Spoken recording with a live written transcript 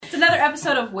another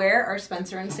episode of Where Are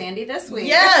Spencer and Sandy this week?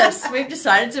 Yes, we've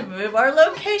decided to move our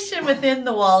location within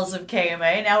the walls of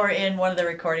KMA. Now we're in one of the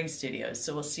recording studios,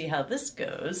 so we'll see how this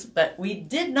goes. But we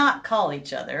did not call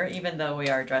each other, even though we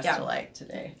are dressed alike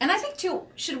today. And I think, too,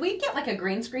 should we get like a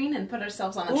green screen and put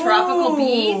ourselves on a tropical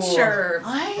beach? Or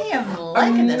I am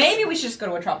liking this. Maybe we should just go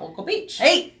to a tropical beach.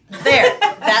 Hey, there.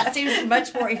 That seems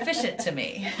much more efficient to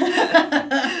me.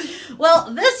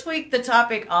 Well, this week the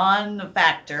topic on the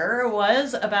Factor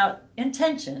was about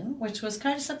intention, which was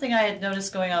kind of something I had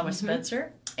noticed going on with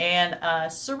Spencer, and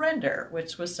surrender,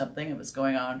 which was something that was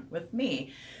going on with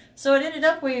me. So it ended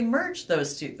up we merged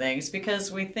those two things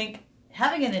because we think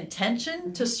having an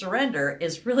intention to surrender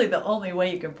is really the only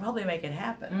way you can probably make it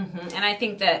happen. And I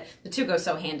think that the two go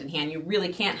so hand in hand. You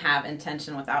really can't have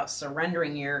intention without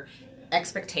surrendering your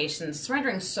expectations,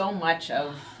 surrendering so much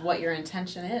of what your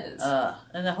intention is.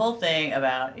 And the whole thing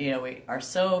about, we are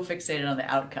so fixated on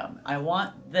the outcome. I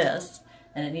want this,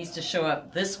 and it needs to show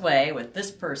up this way with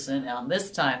this person on this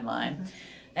timeline.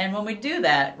 And when we do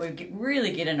that, we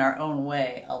really get in our own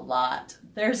way a lot.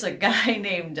 There's a guy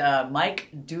named Mike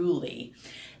Dooley,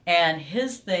 and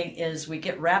his thing is we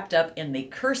get wrapped up in the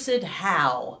cursed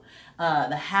how.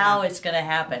 The how it's going to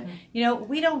happen.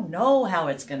 We don't know how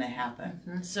it's going to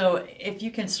happen. So if you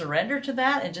can surrender to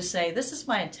that and just say, this is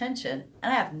my intention,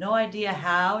 and I have no idea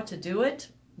how to do it,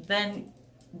 then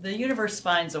the universe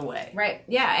finds a way. Right.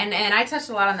 Yeah. And I touched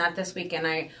a lot on that this week. And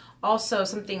I also,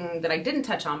 something that I didn't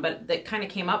touch on, but that kind of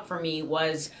came up for me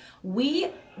was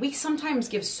we sometimes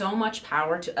give so much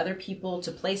power to other people,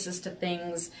 to places, to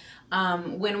things,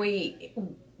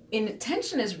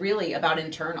 intention is really about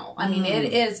internal. I mean,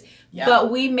 it is,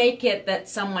 but we make it that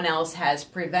someone else has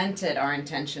prevented our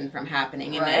intention from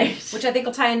happening, which I think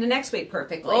will tie into next week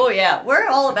perfectly. Oh, yeah. We're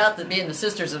all about being the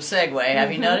sisters of Segway.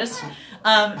 Have you noticed?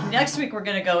 Next week, we're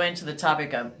going to go into the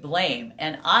topic of blame.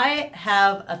 And I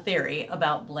have a theory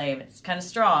about blame. It's kind of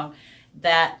strong,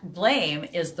 that blame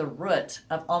is the root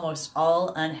of almost all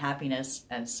unhappiness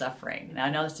and suffering. Now, I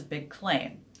know that's a big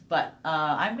claim, but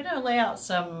I'm going to lay out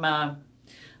some...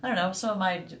 some of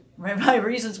my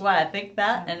reasons why I think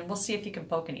that, and we'll see if you can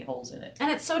poke any holes in it.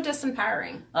 And it's so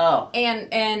disempowering. Oh.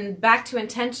 And back to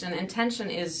intention.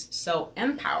 Intention is so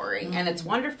empowering, and it's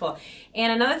wonderful.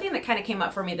 And another thing that kind of came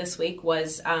up for me this week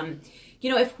was,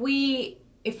 if we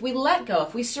let go,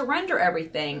 if we surrender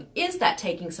everything, is that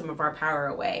taking some of our power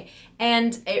away?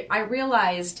 And I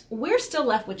realized we're still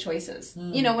left with choices.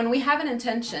 When we have an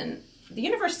intention, the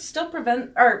universe still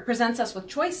presents us with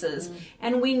choices,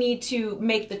 and we need to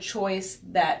make the choice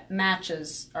that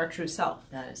matches our true self.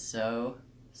 That is so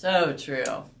true.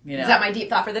 Is that my deep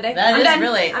thought for the day?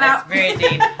 That's very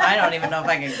deep. I don't even know if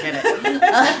I can get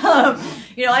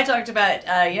it. I talked about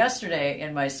yesterday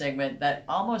in my segment that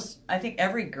I think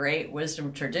every great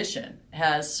wisdom tradition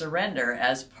has surrender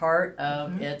as part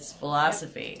of its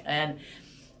philosophy, and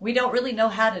we don't really know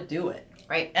how to do it.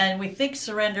 Right. And we think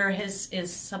surrender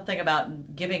is something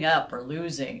about giving up or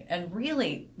losing. And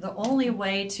really, the only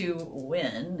way to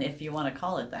win, if you want to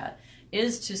call it that,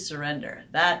 is to surrender.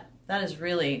 That is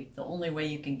really the only way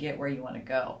you can get where you want to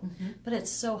go. But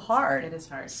it's so hard. It is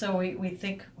hard. So we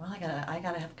think, well, I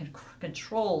gotta have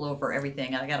control over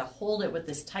everything. I gotta hold it with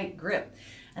this tight grip.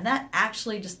 And that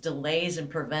actually just delays and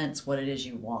prevents what it is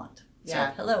you want.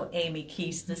 Yeah. So, hello, Amy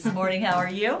Keese, this morning. How are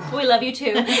you? We love you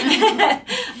too.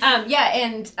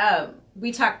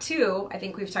 We talked too, I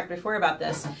think we've talked before about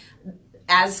this,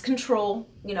 as control,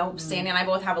 Sandy and I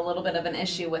both have a little bit of an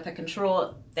issue with a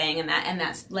control thing, and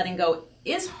that's letting go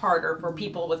is harder for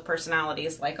people with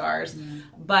personalities like ours.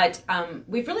 But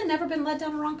we've really never been led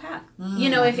down the wrong path.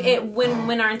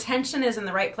 When our intention is in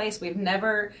the right place, we've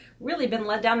never really been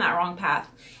led down that wrong path.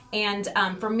 And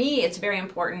for me, it's very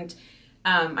important.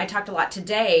 I talked a lot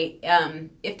today.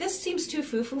 If this seems too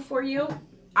foo-foo for you,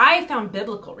 I found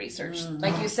biblical research.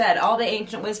 Like you said, all the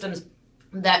ancient wisdoms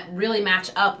that really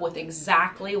match up with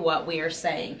exactly what we are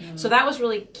saying. So that was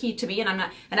really key to me, and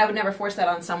I would never force that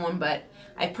on someone, but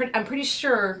I'm pretty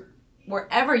sure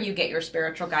wherever you get your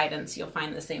spiritual guidance, you'll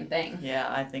find the same thing.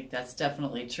 Yeah, I think that's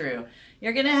definitely true.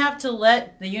 You're going to have to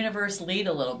let the universe lead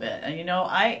a little bit. And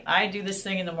I do this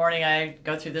thing in the morning. I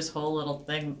go through this whole little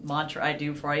mantra I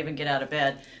do before I even get out of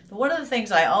bed. But one of the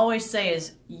things I always say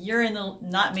is,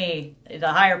 not me,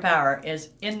 the higher power is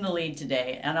in the lead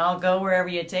today. And I'll go wherever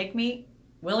you take me,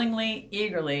 willingly,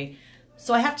 eagerly.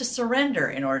 So I have to surrender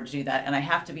in order to do that. And I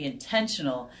have to be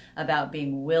intentional about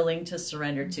being willing to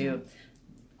surrender to,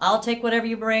 I'll take whatever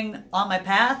you bring on my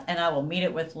path, and I will meet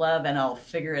it with love, and I'll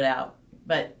figure it out.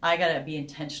 But I got to be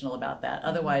intentional about that.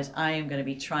 Otherwise, I am going to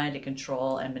be trying to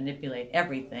control and manipulate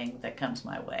everything that comes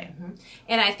my way.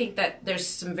 And I think that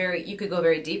there's you could go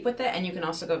very deep with it, and you can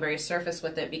also go very surface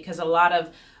with it, because a lot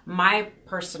of my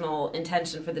personal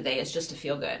intention for the day is just to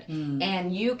feel good.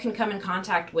 And you can come in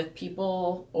contact with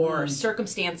people or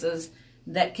circumstances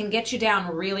that can get you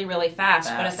down really, really fast.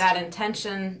 But if that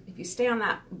intention, if you stay on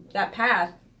that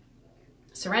path,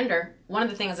 surrender. One of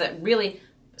the things that really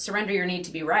surrender your need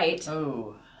to be right.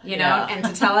 Oh. You know, and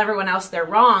to tell everyone else they're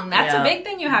wrong. That's a big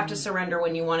thing you have to surrender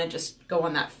when you want to just go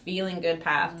on that feeling good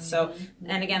path. So,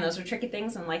 and again, those are tricky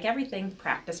things. And like everything,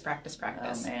 practice, practice,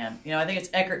 practice. Oh, man. You know, I think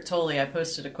it's Eckhart Tolle. I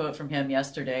posted a quote from him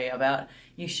yesterday about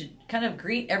you should kind of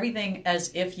greet everything as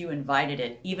if you invited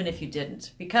it, even if you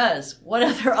didn't. Because what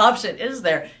other option is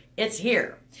there? It's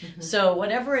here. So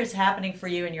whatever is happening for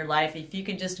you in your life, if you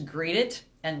can just greet it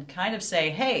and kind of say,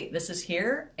 hey, this is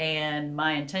here, and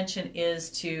my intention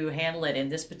is to handle it in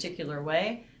this particular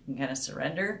way, and kind of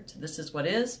surrender to this is what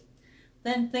is,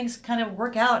 then things kind of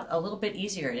work out a little bit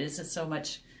easier. It isn't so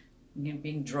much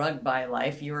being drugged by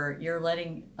life. You're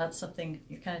letting something,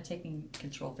 you're kind of taking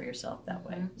control for yourself that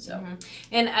way. So,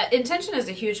 and intention is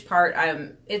a huge part.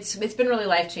 It's been really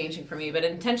life-changing for me, but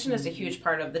intention is a huge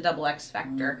part of the double X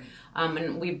factor.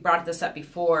 And we brought this up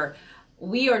before.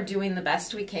 We are doing the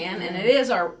best we can, and it is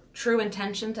our true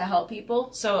intention to help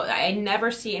people. So I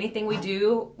never see anything we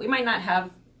do. We might not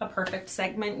have a perfect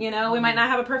segment, we might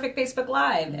not have a perfect Facebook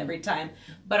Live every time,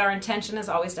 but our intention is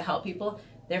always to help people.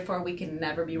 Therefore, we can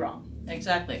never be wrong.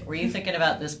 Exactly. Were you thinking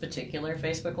about this particular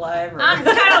Facebook Live? Or? I'm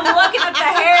kind of looking at the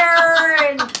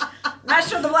hair and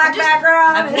mess with the black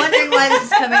background. I'm wondering why this is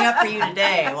coming up for you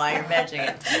today, why you're mentioning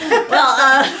it.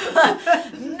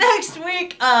 Well, next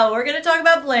week, we're going to talk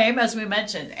about blame, as we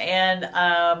mentioned.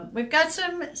 And we've got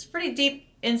some pretty deep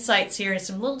insights here and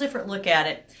some little different look at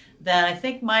it that I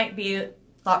think might be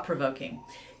thought-provoking.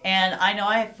 And I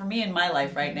know for me in my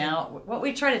life right now, what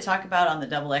we try to talk about on the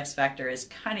double X factor is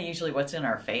kind of usually what's in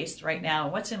our face right now.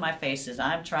 What's in my face is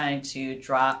I'm trying to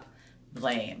drop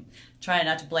blame, trying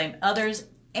not to blame others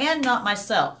and not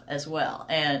myself as well.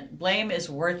 And blame is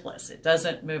worthless. It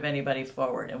doesn't move anybody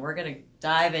forward. And we're going to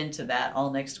dive into that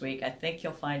all next week. I think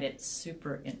you'll find it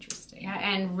super interesting. Yeah,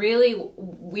 and really,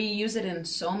 we use it in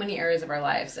so many areas of our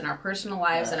lives, in our personal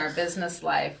lives, in our business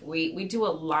life. We do a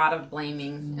lot of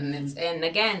blaming, and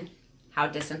again, how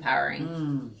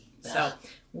disempowering. So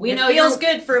it feels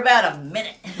good for about a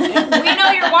minute. We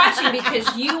know you're watching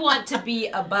because you want to be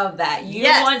above that. You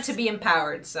want to be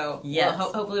empowered. So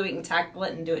hopefully we can tackle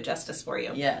it and do it justice for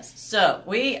you. Yes. So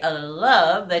we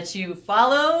love that you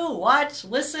follow, watch,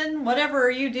 listen,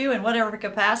 whatever you do in whatever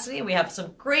capacity. We have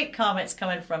some great comments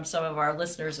coming from some of our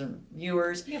listeners and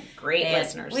viewers. We have great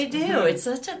listeners. We do. It's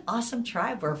such an awesome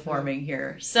tribe we're forming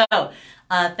here. So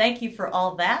thank you for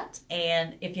all that.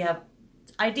 And if you have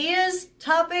ideas,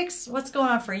 topics, what's going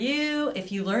on for you,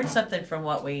 if you learned something from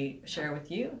what we share with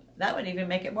you, that would even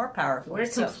make it more powerful. We're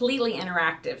completely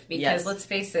interactive because let's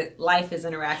face it, life is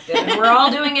interactive and we're all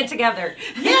doing it together.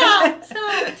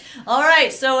 All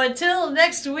right, so until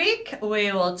next week,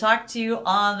 we will talk to you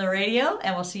on the radio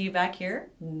and we'll see you back here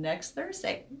next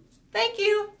Thursday. Thank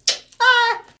you.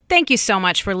 Bye. Thank you so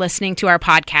much for listening to our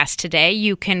podcast today.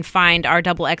 You can find our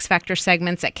Double X Factor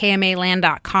segments at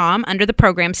kmaland.com under the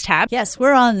Programs tab. Yes,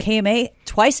 we're on KMA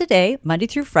twice a day, Monday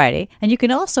through Friday. And you can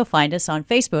also find us on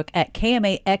Facebook at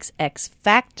KMAXX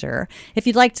Factor if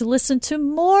you'd like to listen to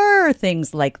more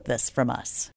things like this from us.